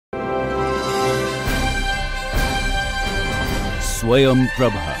Swayam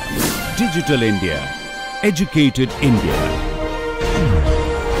Prabha. Digital India. Educated India.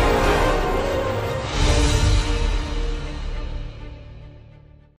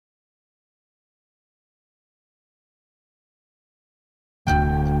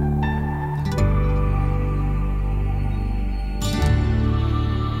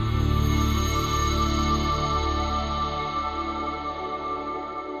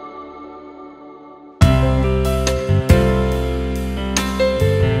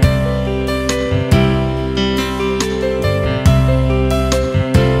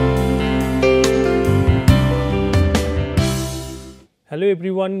 Hello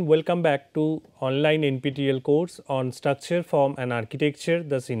everyone, welcome back to online NPTEL course on structure, form and architecture,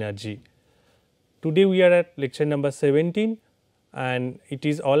 the synergy. Today we are at lecture number 17 and it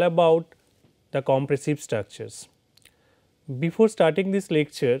is all about the compressive structures. Before starting this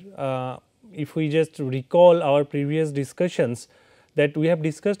lecture, if we just recall our previous discussions, that we have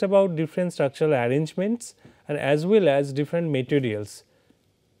discussed about different structural arrangements and as well as different materials,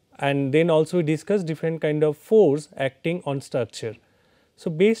 and then also we discussed different kind of force acting on structure. So,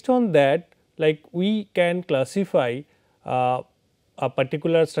 based on that, like we can classify a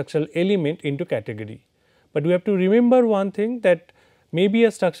particular structural element into category, but we have to remember one thing, that maybe a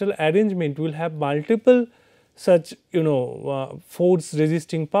structural arrangement will have multiple such force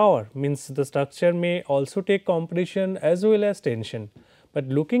resisting power, means the structure may also take compression as well as tension, but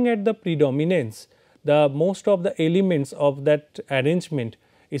looking at the predominance, the most of the elements of that arrangement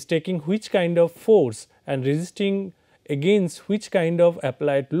is taking which kind of force and resisting against which kind of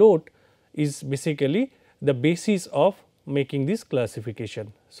applied load is basically the basis of making this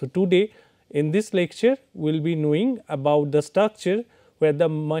classification. So, today in this lecture we will be knowing about the structure where the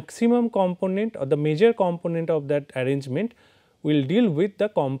maximum component or the major component of that arrangement will deal with the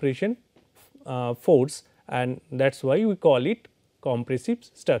compression force, and that is why we call it compressive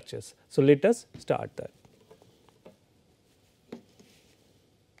structures. So, let us start that.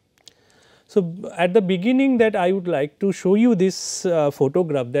 So, at the beginning that I would like to show you this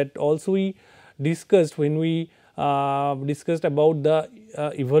photograph that also we discussed when we discussed about the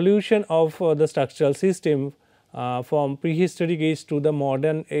evolution of the structural system from prehistoric age to the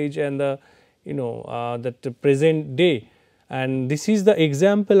modern age and the that present day. And this is the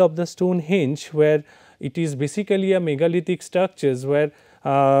example of the Stonehenge, where it is basically a megalithic structures where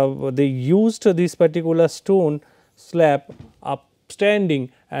they used this particular stone slab upstanding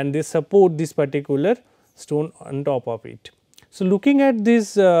and they support this particular stone on top of it. So, looking at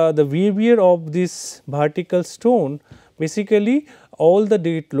this the behavior of this vertical stone, basically all the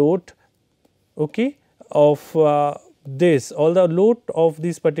dead load of all the load of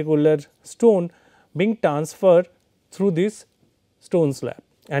this particular stone being transferred through this stone slab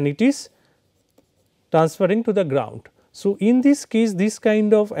and it is transferring to the ground. So, in this case, this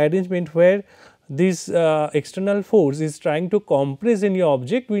kind of arrangement where this external force is trying to compress any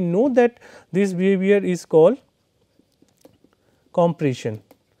object, we know that this behavior is called compression,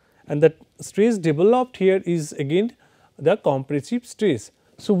 and the stress developed here is again the compressive stress.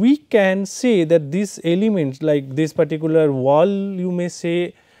 So, we can say that these elements like this particular wall, you may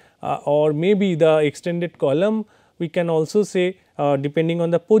say, or maybe the extended column, we can also say depending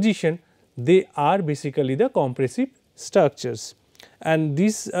on the position, they are basically the compressive structures. And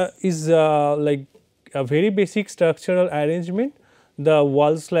this is like a very basic structural arrangement, the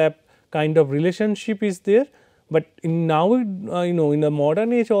wall slab kind of relationship is there, but in now in the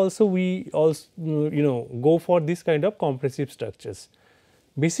modern age also we also go for this kind of compressive structures.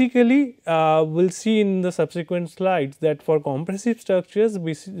 Basically, we will see in the subsequent slides that for compressive structures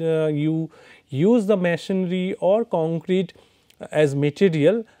you use the masonry or concrete as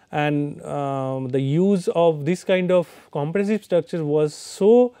material, and the use of this kind of compressive structure was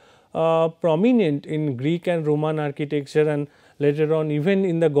so prominent in Greek and Roman architecture and later on even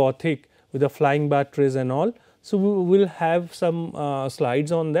in the Gothic with the flying buttress and all. So, we will have some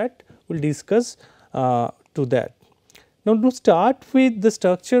slides on that, we will discuss to that. Now, to start with the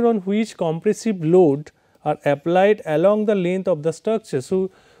structure on which compressive load are applied along the length of the structure.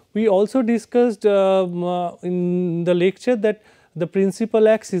 So, we also discussed in the lecture that the principal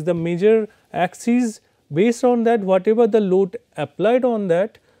axis, the major axis, based on that whatever the load applied on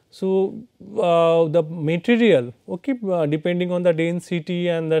that. So, the material depending on the density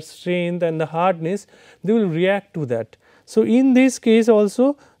and the strength and the hardness, they will react to that. So, in this case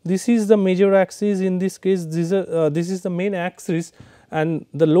also this is the major axis, in this case this is the main axis, and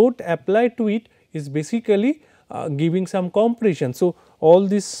the load applied to it is basically giving some compression. So, all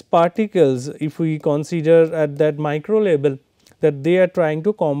these particles, if we consider at that micro level, that they are trying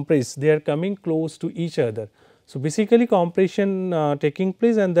to compress, they are coming close to each other. So, basically compression taking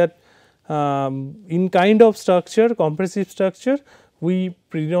place, and that in kind of structure, compressive structure, we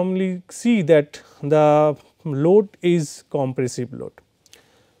predominantly see that the load is compressive load.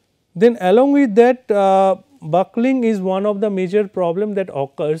 Then along with that, buckling is one of the major problem that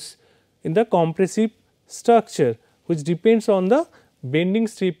occurs in the compressive structure, which depends on the bending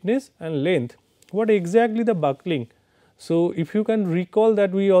stiffness and length. What exactly the buckling? So, if you can recall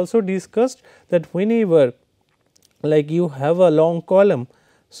that we also discussed that whenever like you have a long column,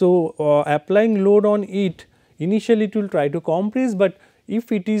 so applying load on it, initially it will try to compress, but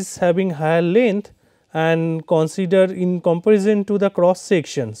if it is having higher length and consider in comparison to the cross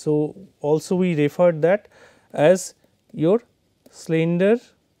section. So, also we refer that as your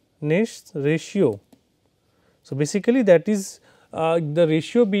slenderness ratio. So, basically that is the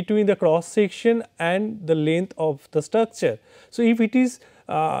ratio between the cross section and the length of the structure. So, if it is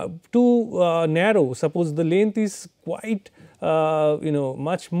too narrow, suppose the length is quite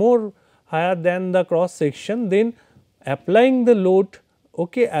much more higher than the cross section, then applying the load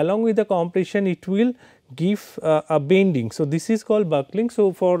along with the compression, it will give a bending. So, this is called buckling.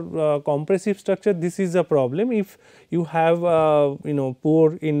 So, for compressive structure, this is a problem if you have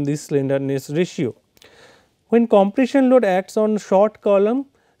poor in this slenderness ratio. When compression load acts on short column,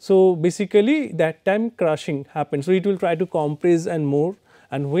 so basically that time crushing happens. So, it will try to compress and more,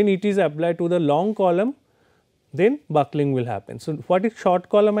 and when it is applied to the long column, then buckling will happen. So, what is short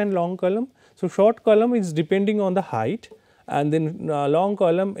column and long column? So, short column is depending on the height, and then long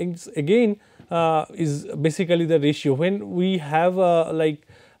column is again is basically the ratio. When we have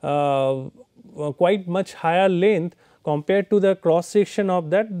quite much higher length compared to the cross section of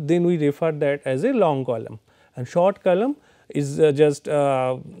that, then we refer that as a long column, and short column is just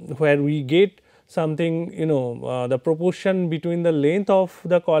where we get something the proportion between the length of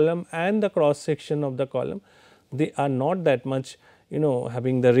the column and the cross section of the column, they are not that much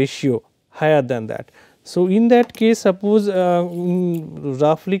having the ratio higher than that. So, in that case, suppose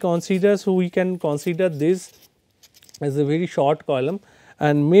roughly consider, so we can consider this as a very short column,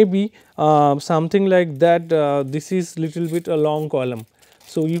 and maybe something like that this is little bit a long column.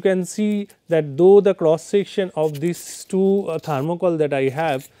 So, you can see that though the cross section of these two thermocol that I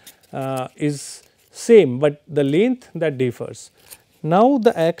have is same, but the length that differs. Now,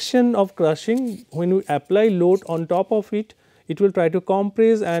 the action of crushing, when we apply load on top of it, it will try to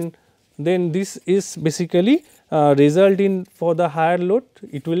compress, and then this is basically result in for the higher load,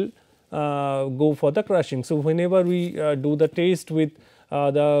 it will go for the crushing. So, whenever we do the test with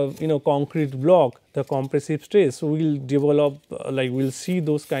the concrete block, the compressive stress, so we will develop we will see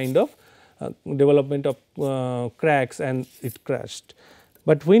those kind of development of cracks and it crashed.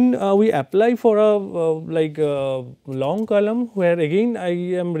 But when we apply for a long column, where again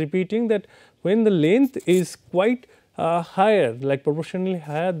I am repeating that when the length is quite higher, like proportionally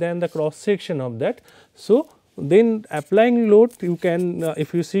higher than the cross section of that. So, then applying load, you can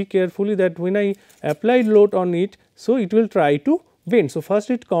if you see carefully that when I apply load on it, so it will try to bend. So, first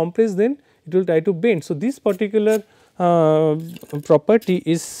it compress, then it will try to bend. So, this particular property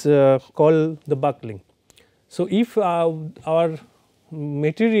is called the buckling. So, if our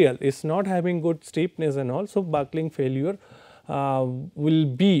material is not having good stiffness and all, so buckling failure will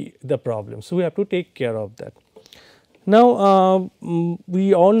be the problem. So, we have to take care of that. Now,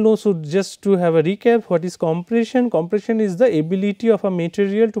 we all know, so just to have a recap, what is compression? Compression is the ability of a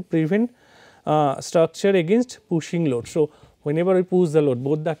material to prevent structure against pushing load. So, whenever we push the load,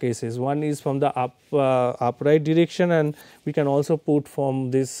 both the cases, one is from the upright direction, and we can also put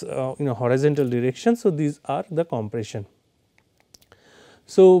from this horizontal direction. So, these are the compression.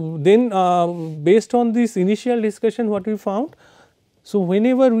 So, then based on this initial discussion, what we found? So,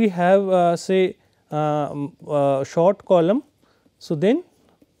 whenever we have say short column, so then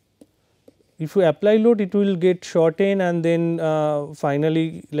if you apply load, it will get shortened, and then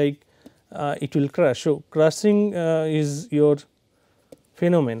finally it will crush. So, crushing is your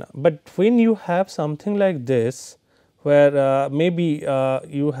phenomena, but when you have something like this, where maybe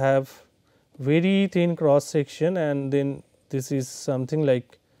you have very thin cross section, and then this is something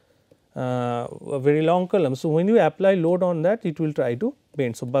like a very long column. So, when you apply load on that, it will try to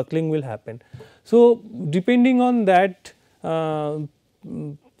bend. So, buckling will happen. So, depending on that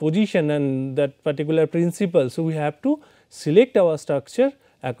position and that particular principle, so we have to select our structure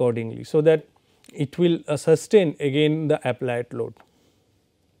accordingly, so that it will sustain again the applied load.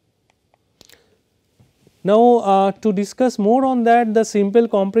 Now, to discuss more on that, the simple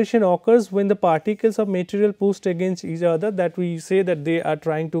compression occurs when the particles of material pushed against each other, that we say that they are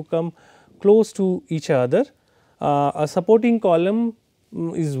trying to come close to each other. A supporting column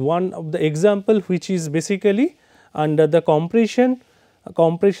is one of the example, which is basically under the compression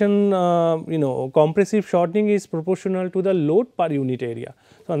compressive shortening is proportional to the load per unit area.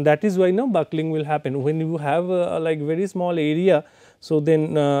 So, and that is why now buckling will happen when you have like very small area. So,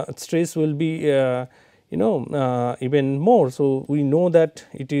 then stress will be even more. So, we know that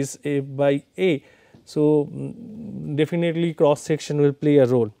it is A by A. So, definitely cross section will play a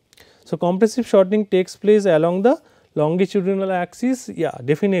role. So, compressive shortening takes place along the longitudinal axis, yeah,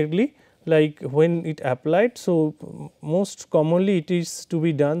 definitely, like when it applied. So, most commonly it is to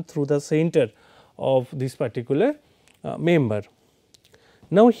be done through the center of this particular member.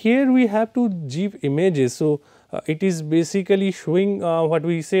 Now, here we have to give images. So, it is basically showing what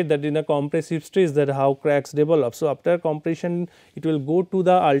we said, that in a compressive stress, that how cracks develop. So, after compression it will go to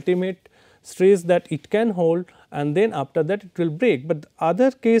the ultimate stress that it can hold, and then after that it will break. But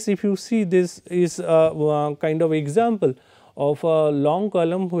other case, if you see, this is a kind of example of a long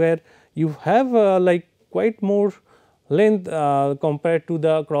column where you have like quite more length compared to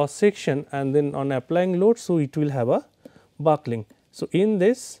the cross section, and then on applying load. So, it will have a buckling. So, in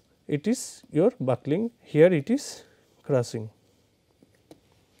this it is your buckling, here it is crushing.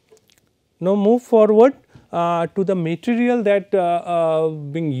 Now, move forward to the material that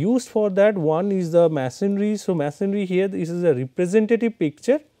being used for that. One is the masonry. So, masonry here, this is a representative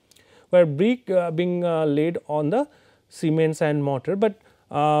picture where brick being laid on the cements and mortar, but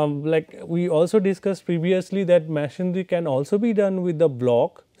like we also discussed previously that masonry can also be done with the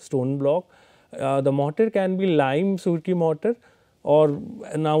block, stone block. The mortar can be lime surki mortar, or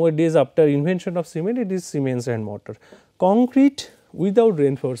nowadays after invention of cement it is cements and mortar. Concrete without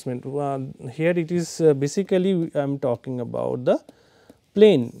reinforcement, here it is basically I am talking about the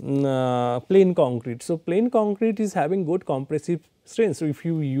plain concrete. So, plain concrete is having good compressive strength. So, if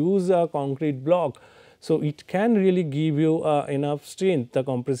you use a concrete block, so it can really give you enough strength, the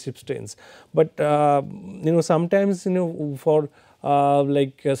compressive strength. But sometimes for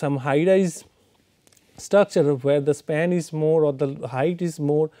like some high rise structure where the span is more or the height is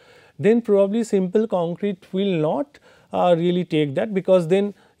more, then probably simple concrete will not really take that, because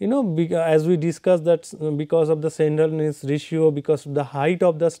then as we discussed that because of the centralness ratio, because of the height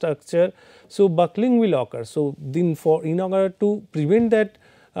of the structure, so buckling will occur. So, then in order to prevent that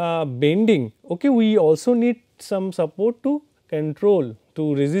bending, okay, we also need some support to control,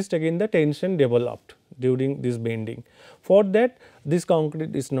 to resist against the tension developed during this bending. For that, this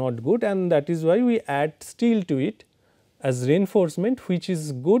concrete is not good, and that is why we add steel to it as reinforcement, which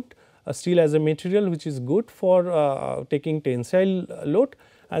is good, steel as a material which is good for taking tensile load,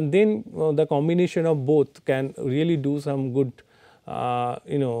 and then the combination of both can really do some good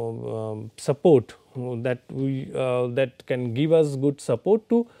support that we that can give us good support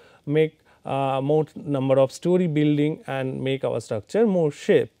to make more number of story building and make our structure more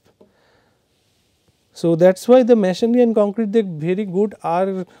shape. So, that is why the masonry and concrete, they very good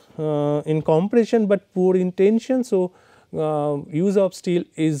are in compression, but poor in tension. So, use of steel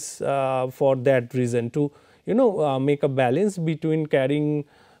is for that reason, to make a balance between carrying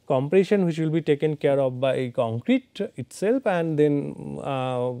compression which will be taken care of by concrete itself, and then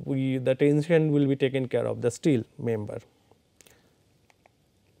the tension will be taken care of the steel member.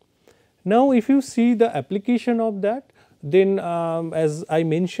 Now, if you see the application of that, then as I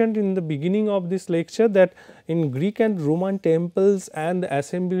mentioned in the beginning of this lecture, that in Greek and Roman temples and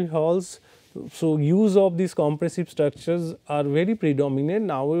assembly halls, so use of these compressive structures are very predominant.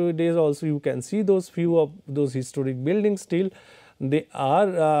 Nowadays also you can see those few of those historic buildings, still they are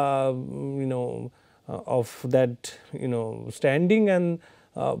of that standing, and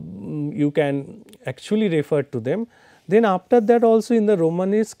you can actually refer to them. Then after that also in the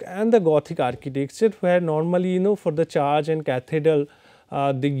Romanesque and the Gothic architecture, where normally for the church and cathedral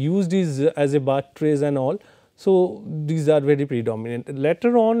they used this as a buttress and all. So, these are very predominant.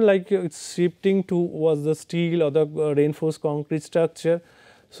 Later on, like it is shifting towards the steel or the reinforced concrete structure.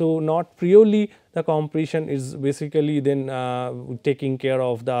 So, not purely the compression is basically then taking care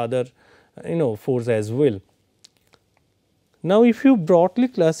of the other force as well. Now, if you broadly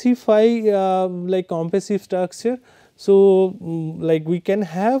classify like compressive structure, so like we can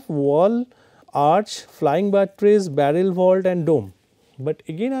have wall, arch, flying buttress, barrel vault and dome. But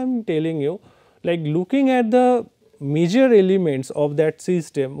again I am telling you, like looking at the major elements of that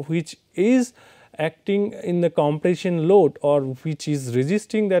system which is acting in the compression load or which is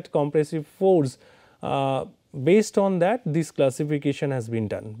resisting that compressive force, based on that this classification has been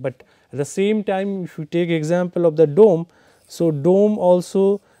done. But at the same time, if you take example of the dome, so dome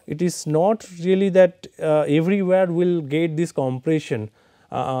also it is not really that everywhere will get this compression.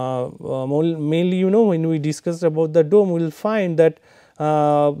 Mainly when we discussed about the dome, we will find that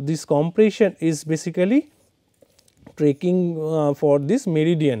this compression is basically tracking for this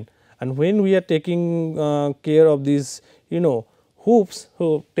meridian, and when we are taking care of these hoops,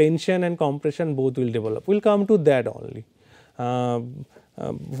 so tension and compression both will develop. We will come to that only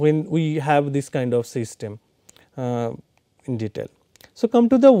when we have this kind of system in detail. So, come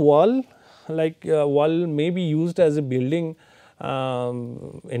to the wall, like wall may be used as a building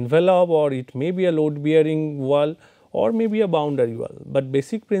envelope, or it may be a load bearing wall, or maybe a boundary wall, but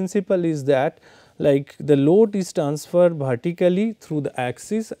basic principle is that like the load is transferred vertically through the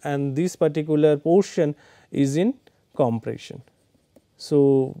axis, and this particular portion is in compression.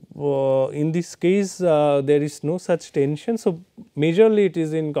 So, in this case there is no such tension. So, majorly it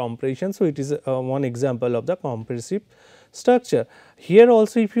is in compression. So, it is one example of the compressive structure. Here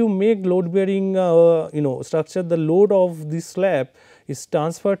also if you make load bearing structure, the load of this slab is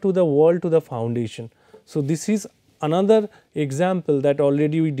transferred to the wall to the foundation. So, this is another example that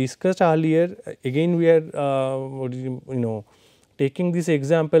already we discussed earlier. Again we are taking this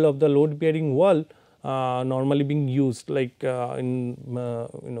example of the load bearing wall normally being used, like in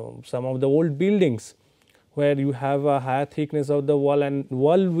some of the old buildings where you have a higher thickness of the wall, and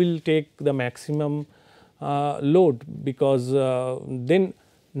wall will take the maximum load, because then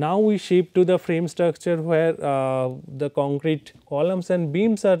now we shift to the frame structure where the concrete columns and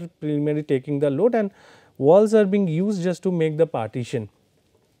beams are primarily taking the load, and walls are being used just to make the partition.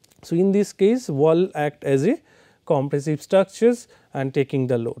 So, in this case wall act as a compressive structures and taking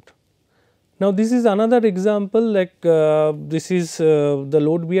the load. Now, this is another example, like this is the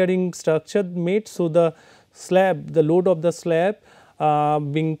load bearing structure made. So, the slab, the load of the slab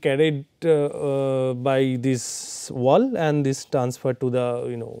being carried by this wall, and this transferred to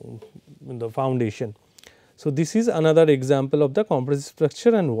the the foundation. So, this is another example of the compressive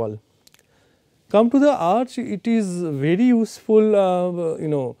structure and wall. Come to the arch, it is very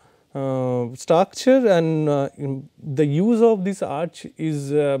useful structure, and the use of this arch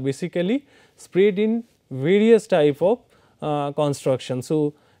is basically spread in various type of construction.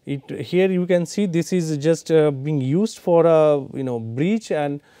 So, here you can see this is just being used for a bridge,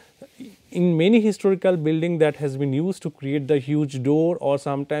 and in many historical building that has been used to create the huge door or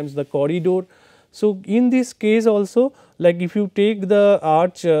sometimes the corridor. So, in this case also, like if you take the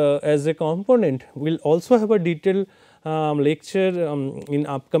arch as a component, we will also have a detailed lecture in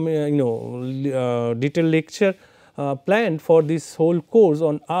upcoming detailed lecture planned for this whole course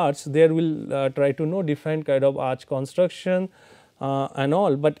on arch. There will try to know different kind of arch construction and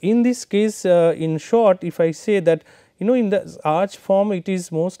all, but in this case in short, if I say that in the arch form, it is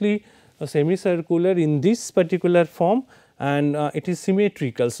mostly semicircular in this particular form, and it is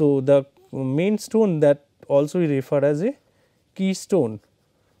symmetrical. So, the main stone that also we refer as a keystone.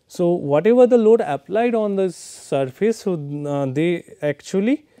 So, whatever the load applied on the surface, so they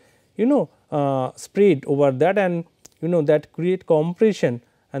actually spread over that, and that create compression,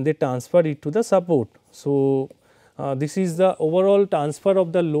 and they transfer it to the support. So, this is the overall transfer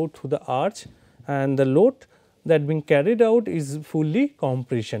of the load to the arch, and the load that being carried out is fully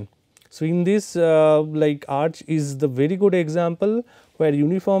compression. So, in this like arch is the very good example where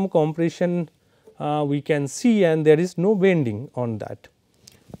uniform compression we can see, and there is no bending on that.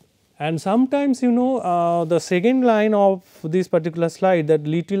 And sometimes the second line of this particular slide, that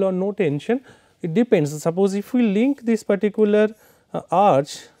little or no tension, it depends. Suppose if we link this particular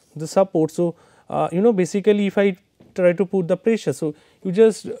arch, the support. So, basically if I try to put the pressure. So, you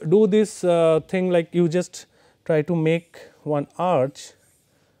just do this thing, like you just try to make one arch,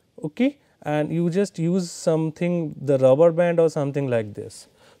 okay, and you just use something, the rubber band or something like this.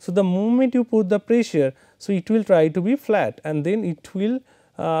 So, the moment you put the pressure, so it will try to be flat, and then it will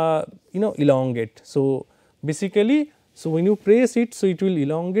elongate. So, basically, so when you press it, so it will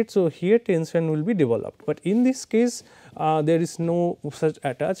elongate. So, here tension will be developed, but in this case there is no such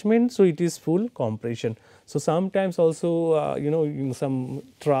attachment. So, it is full compression. So, sometimes also in some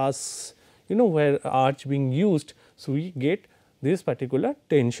truss where arch being used, so we get this particular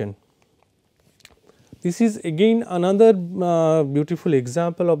tension. This is again another beautiful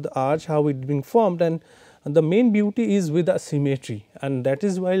example of the arch, how it being formed, and the main beauty is with the symmetry, and that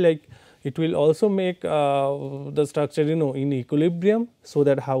is why like it will also make the structure in equilibrium, so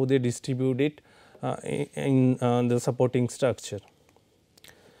that how they distribute it in the supporting structure.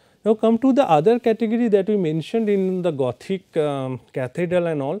 Now, come to the other category that we mentioned in the Gothic cathedral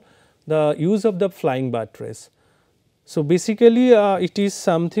and all, the use of the flying buttress. So, basically it is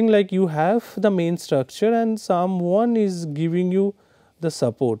something like you have the main structure and someone is giving you the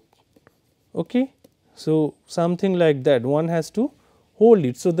support. Okay. So, something like that, one has to hold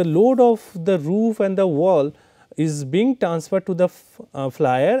it. So, the load of the roof and the wall is being transferred to the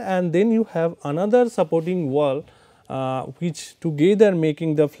flyer, and then you have another supporting wall which together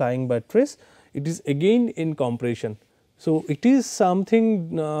making the flying buttress, it is again in compression. So, it is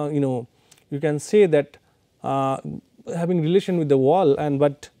something you can say that having relation with the wall, and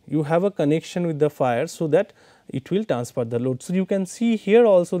but you have a connection with the fire, so that it will transfer the load. So, you can see here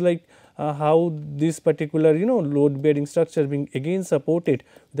also like how this particular load bearing structure being again supported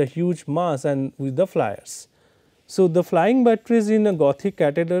with a huge mass and with the flyers. So, the flying buttress in a Gothic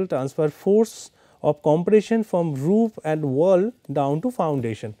cathedral transfer force of compression from roof and wall down to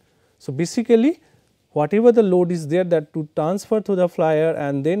foundation. So, basically whatever the load is there, that to transfer to the flyer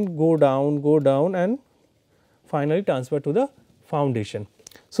and then go down and finally transfer to the foundation.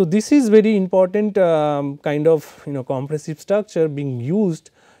 So, this is very important kind of compressive structure being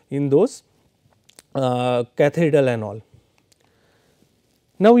used in those cathedral and all.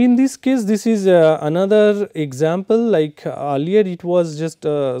 Now, in this case, this is another example, like earlier it was just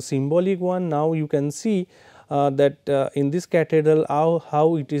a symbolic one. Now, you can see that in this cathedral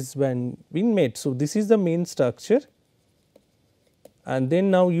how it is being made. So, this is the main structure, and then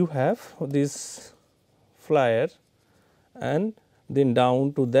now you have this flyer, and then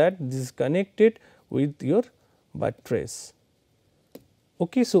down to that this is connected with your buttress.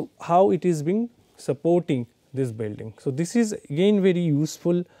 Okay, so, how it is being supporting this building. So, this is again very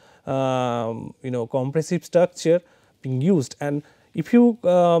useful compressive structure being used, and if you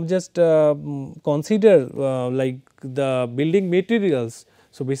just consider like the building materials.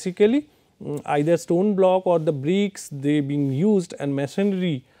 So, basically either stone block or the bricks they being used, and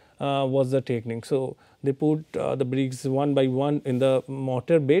masonry was the technique. So, they put the bricks one by one in the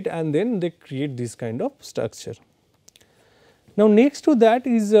mortar bed, and then they create this kind of structure. Now, next to that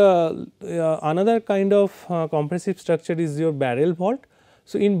is another kind of compressive structure is your barrel vault.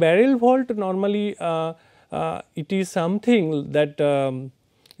 So, in barrel vault normally it is something that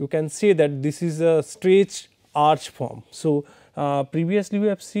you can say that this is a stretched arch form. So, previously we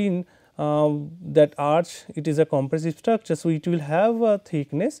have seen that arch, it is a compressive structure. So, it will have a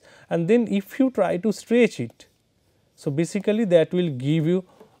thickness, and then if you try to stretch it, so basically that will give you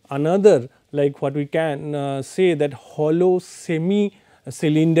another, like what we can say that hollow semi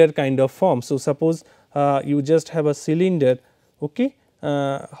cylinder kind of form. So, suppose you just have a cylinder, okay,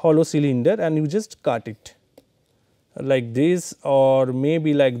 hollow cylinder, and you just cut it like this or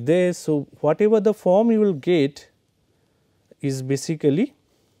maybe like this. So, whatever the form you will get is basically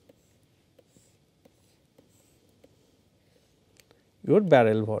your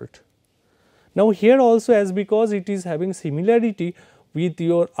barrel vault. Now, here also, as because it is having similarity with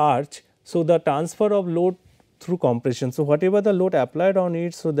your arch, so the transfer of load through compression. So, whatever the load applied on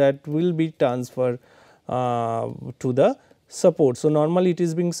it, so that will be transferred to the support. So, normally it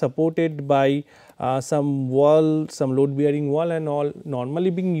is being supported by some wall, some load bearing wall and all, normally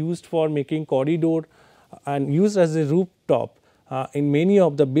being used for making corridor and used as a rooftop in many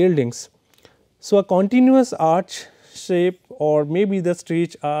of the buildings. So, a continuous arch shape or maybe the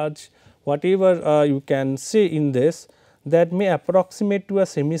stretch arch, whatever you can say in this, that may approximate to a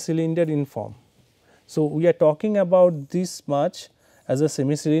semi cylinder in form. So, we are talking about this much as a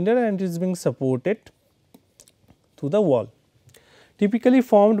semi cylinder, and it is being supported to the wall, typically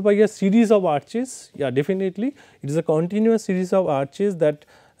formed by a series of arches. Yeah, definitely it is a continuous series of arches that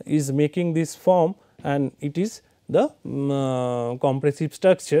is making this form, and it is the compressive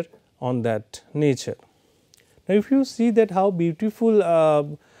structure on that nature. Now, if you see that how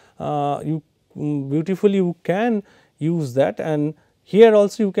beautiful beautifully you can use that, and here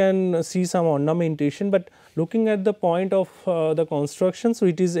also you can see some ornamentation, but looking at the point of the construction. So,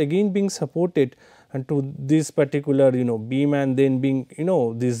 it is again being supported and to this particular beam, and then being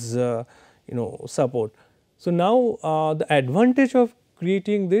this support. So, now the advantage of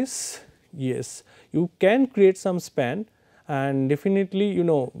creating this, yes, you can create some span, and definitely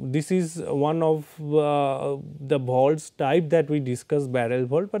this is one of the vaults type that we discussed, barrel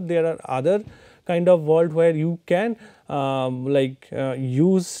vault, but there are other kind of vault where you can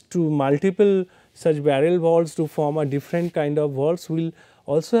use to multiple such barrel vaults to form a different kind of vaults. We will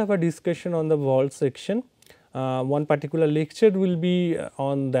also have a discussion on the vault section. One particular lecture will be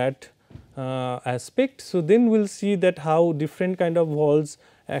on that aspect. So, then we will see that how different kind of vaults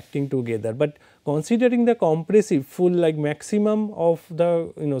acting together, but considering the compressive full like maximum of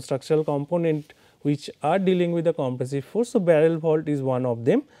the structural component which are dealing with the compressive force. So, barrel vault is one of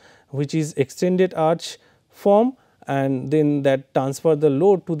them, which is extended arch form, and then that transfer the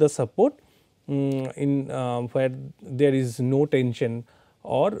load to the support in where there is no tension,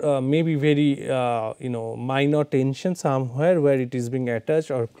 or maybe very minor tension somewhere where it is being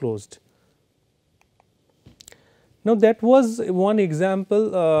attached or closed. Now, that was one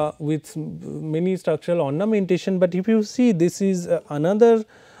example with many structural ornamentation, but if you see this is another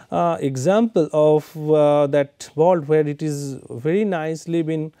example of that vault where it is very nicely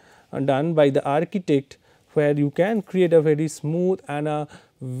been done by the architect, where you can create a very smooth and a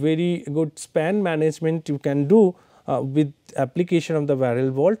very good span management you can do with application of the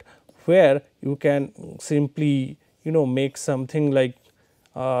barrel vault, where you can simply make something like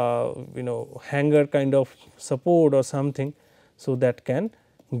hanger kind of support or something. So, that can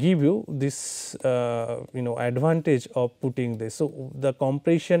give you this advantage of putting this. So, the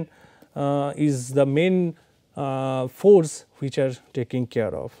compression is the main force which are taking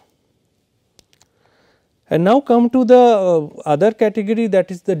care of. And now come to the other category,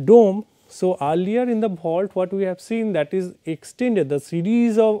 that is the dome. So, earlier in the vault what we have seen, that is extended the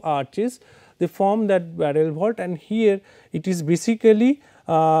series of arches, they form that barrel vault, and here it is basically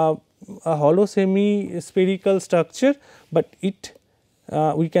a hollow semi spherical structure, but it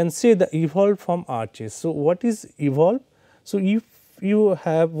we can say the evolved from arches. So, what is evolve? So, if you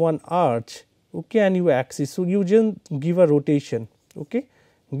have one arch, okay, and you axis, so you just give a rotation, okay,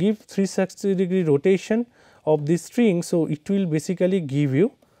 give 360-degree rotation of this string. So, it will basically give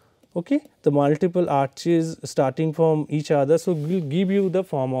you, okay, the multiple arches starting from each other. So, will give you the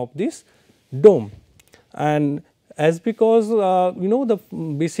form of this dome. And as because the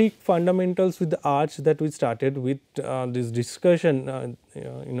basic fundamentals with the arch that we started with this discussion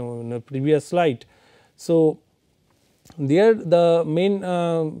in the previous slide. So, there the main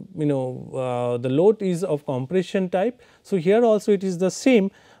the load is of compression type. So, here also it is the same,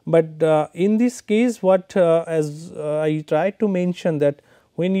 but in this case what as I tried to mention, that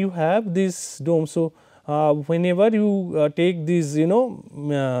when you have this dome. So, whenever you take this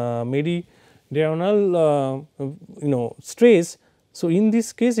meridional stress. So, in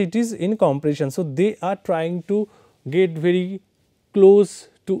this case it is in compression. So, they are trying to get very close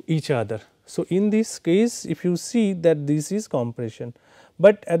to each other. So, in this case if you see that this is compression,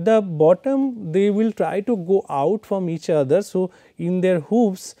 but at the bottom they will try to go out from each other. So, in their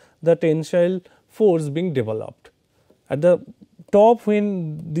hoops the tensile force being developed. At the top,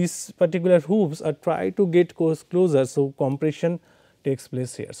 when these particular hoops are try to get closer, so compression takes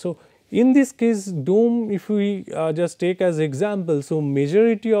place here. So, in this case dome, if we just take as example, so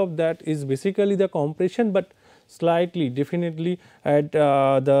majority of that is basically the compression, but slightly definitely at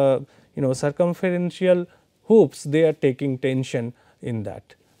the circumferential hoops they are taking tension in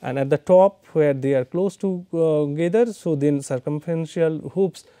that, and at the top where they are close together. So, then circumferential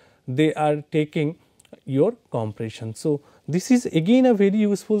hoops they are taking your compression. So, this is again a very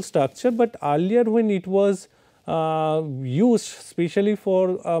useful structure, but earlier when it was used specially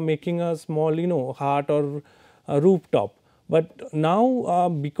for making a small hut or a rooftop, but now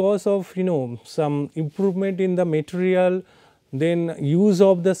because of some improvement in the material, then use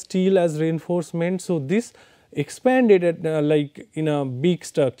of the steel as reinforcement. So, this expanded it like in a big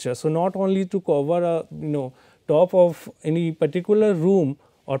structure. So, not only to cover a top of any particular room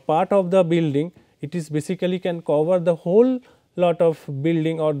or part of the building, it is basically can cover the whole lot of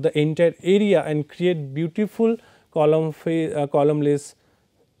building or the entire area and create beautiful columnless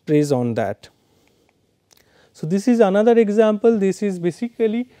trays on that. So, this is another example. This is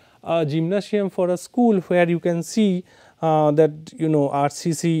basically a gymnasium for a school, where you can see that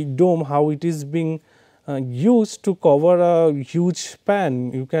RCC dome, how it is being used to cover a huge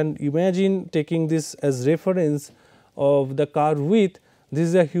span. You can imagine taking this as reference of the car width. This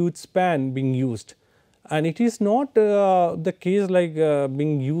is a huge span being used, and it is not the case like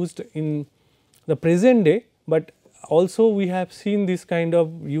being used in the present day, but also we have seen this kind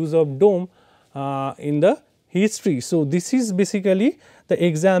of use of dome in the history. So, this is basically the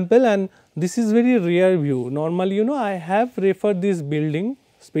example, and this is very rare view. Normally I have referred this building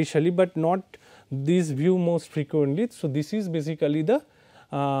specially, but not this view most frequently. So, this is basically the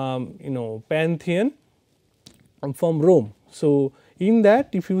Pantheon from Rome. So, in that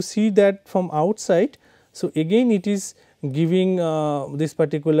if you see that from outside, so again it is giving this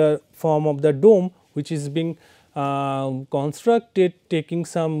particular form of the dome, which is being constructed taking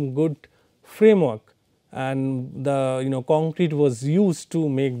some good framework, and the concrete was used to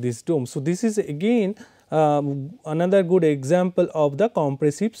make this dome. So, this is again another good example of the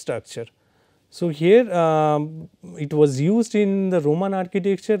compressive structure. So, here it was used in the Roman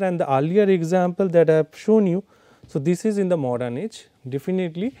architecture, and the earlier example that I have shown you. So, this is in the modern age.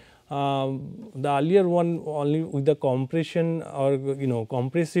 Definitely the earlier one only with the compression or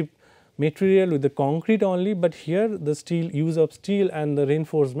compressive material with the concrete only, but here the steel use of steel and the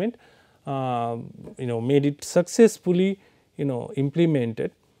reinforcement made it successfully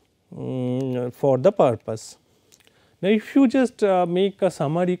implemented for the purpose. Now, if you just make a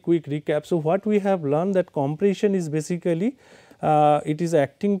summary quick recap. So, what we have learned that compression is basically it is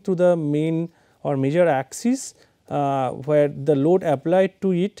acting to the main or major axis where the load applied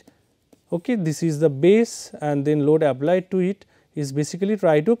to it, okay, this is the base, and then load applied to it is basically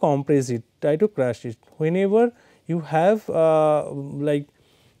try to compress it, try to crush it. Whenever you have like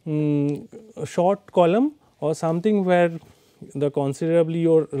a short column or something where the considerably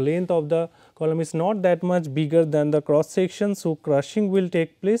your length of the column is not that much bigger than the cross section. So, crushing will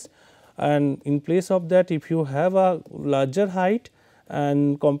take place, and in place of that if you have a larger height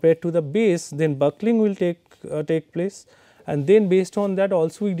and compared to the base, then buckling will take place. And then based on that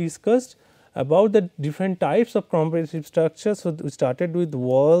also we discussed about the different types of compressive structures. So, we started with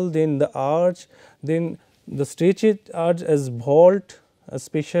wall, then the arch, then the stretched arch as vault,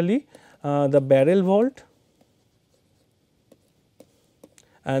 especially the barrel vault.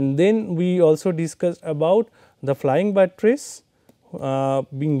 And then we also discussed about the flying buttress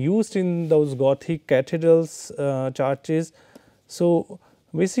being used in those Gothic cathedrals, churches. So,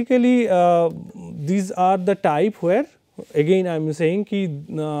 basically these are the type where again I am saying ki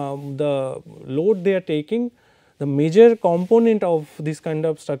the load they are taking, the major component of this kind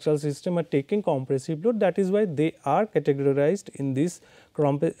of structural system are taking compressive load, that is why they are categorized in this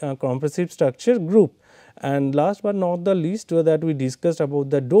compressive structure group. And last but not the least that we discussed about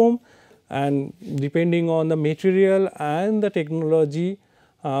the dome, and depending on the material and the technology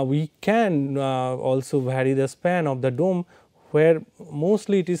we can also vary the span of the dome, where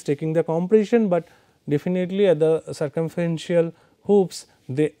mostly it is taking the compression, but definitely at the circumferential hoops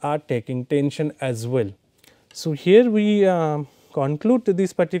they are taking tension as well. So, here we conclude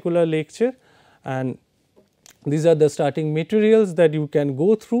this particular lecture, and these are the starting materials that you can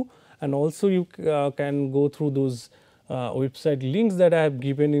go through, and also you can go through those website links that I have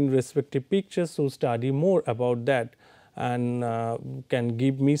given in respective pictures. So, study more about that and can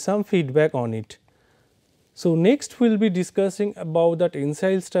give me some feedback on it. So, next we will be discussing about the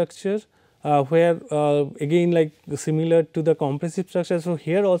tensile structure where again like similar to the compressive structure. So,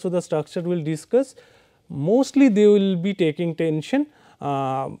 here also the structure will discuss, mostly they will be taking tension,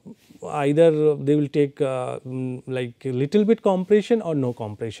 either they will take like a little bit compression or no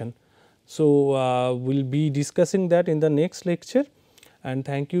compression. So, we will be discussing that in the next lecture, and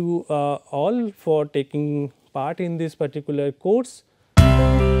thank you all for taking part in this particular course.